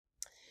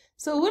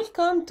So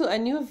welcome to a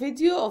new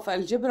video of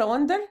Algebra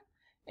Wonder.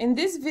 In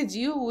this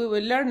video, we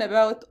will learn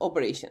about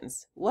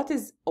operations. What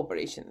is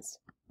operations?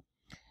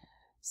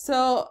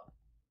 So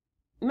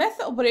math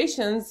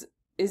operations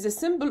is a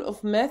symbol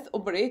of math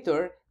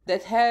operator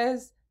that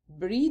has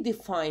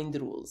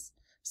predefined rules.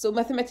 So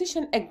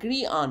mathematicians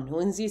agree on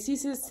when they see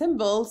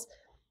symbols,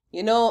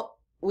 we know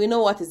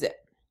what is it.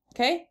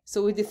 Okay,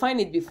 so we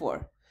define it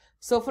before.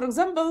 So for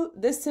example,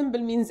 this symbol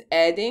means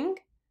adding.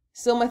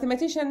 So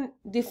mathematicians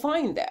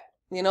define that.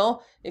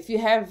 If you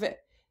have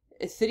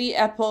 3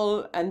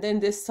 apple and then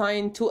this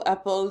sign 2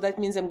 apple, that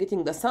means I'm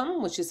getting the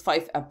sum, which is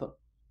 5 apple.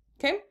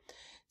 Okay,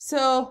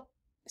 so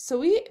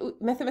we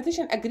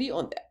mathematicians agree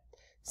on that.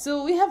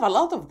 So we have a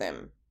lot of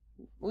them.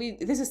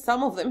 This is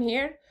some of them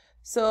here.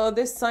 So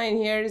this sign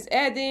here is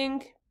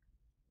adding,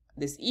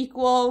 this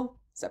equal,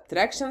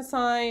 subtraction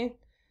sign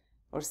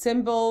or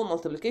symbol,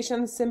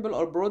 multiplication symbol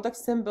or product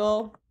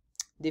symbol,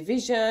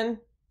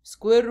 division,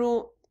 square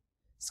root,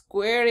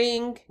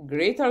 squaring,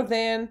 greater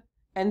than,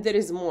 and there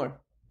is more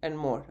and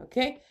more.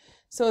 Okay,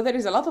 so there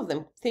is a lot of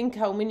them. Think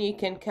how many you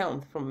can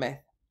count from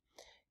math.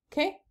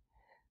 Okay,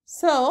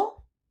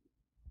 so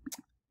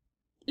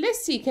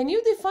let's see, can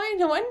you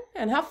define one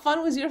and have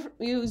fun with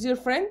your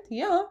friend?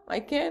 Yeah,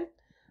 I can.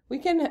 We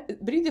can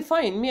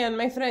redefine, me and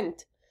my friend.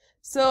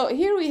 So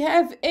here we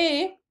have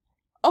a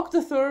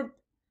octothorpe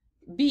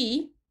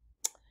b.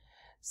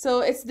 So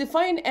it's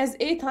defined as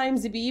a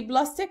times b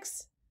plus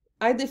 6.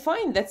 I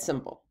define that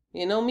symbol,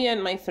 me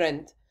and my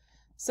friend.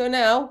 So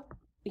now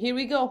here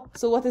we go.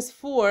 So what is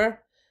 4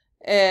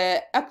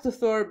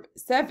 octothorpe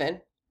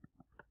 7?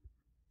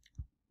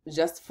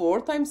 Just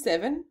 4 times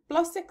 7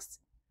 plus 6.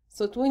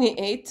 So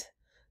 28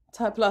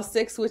 plus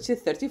 6, which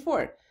is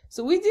 34.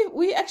 So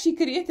we actually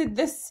created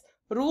this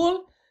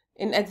rule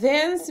in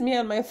advance, me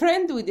and my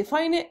friend. We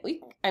define it.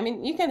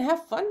 You can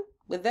have fun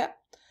with that.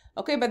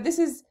 Okay, but this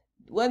is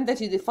one that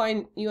you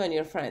define, you and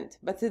your friend.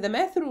 But the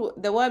math rule,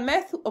 the one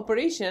math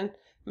operation,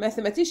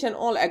 mathematicians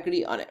all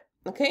agree on it.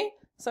 Okay,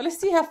 so let's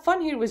see, have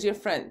fun here with your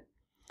friend.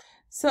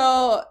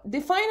 So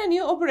define a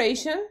new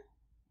operation.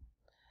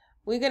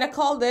 We're gonna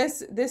call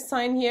this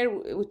sign here,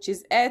 which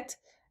is at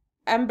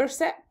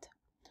ampersand.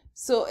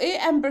 So a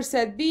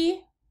ampersand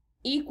b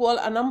equal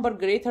a number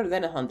greater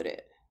than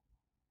 100.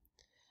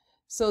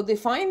 So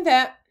define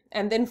that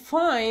and then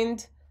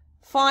find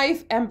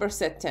 5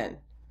 ampersand 10.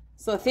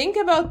 So think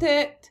about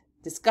it,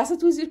 discuss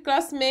it with your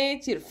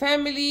classmates, your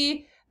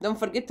family. Don't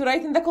forget to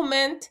write in the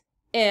comment,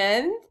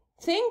 and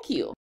thank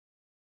you.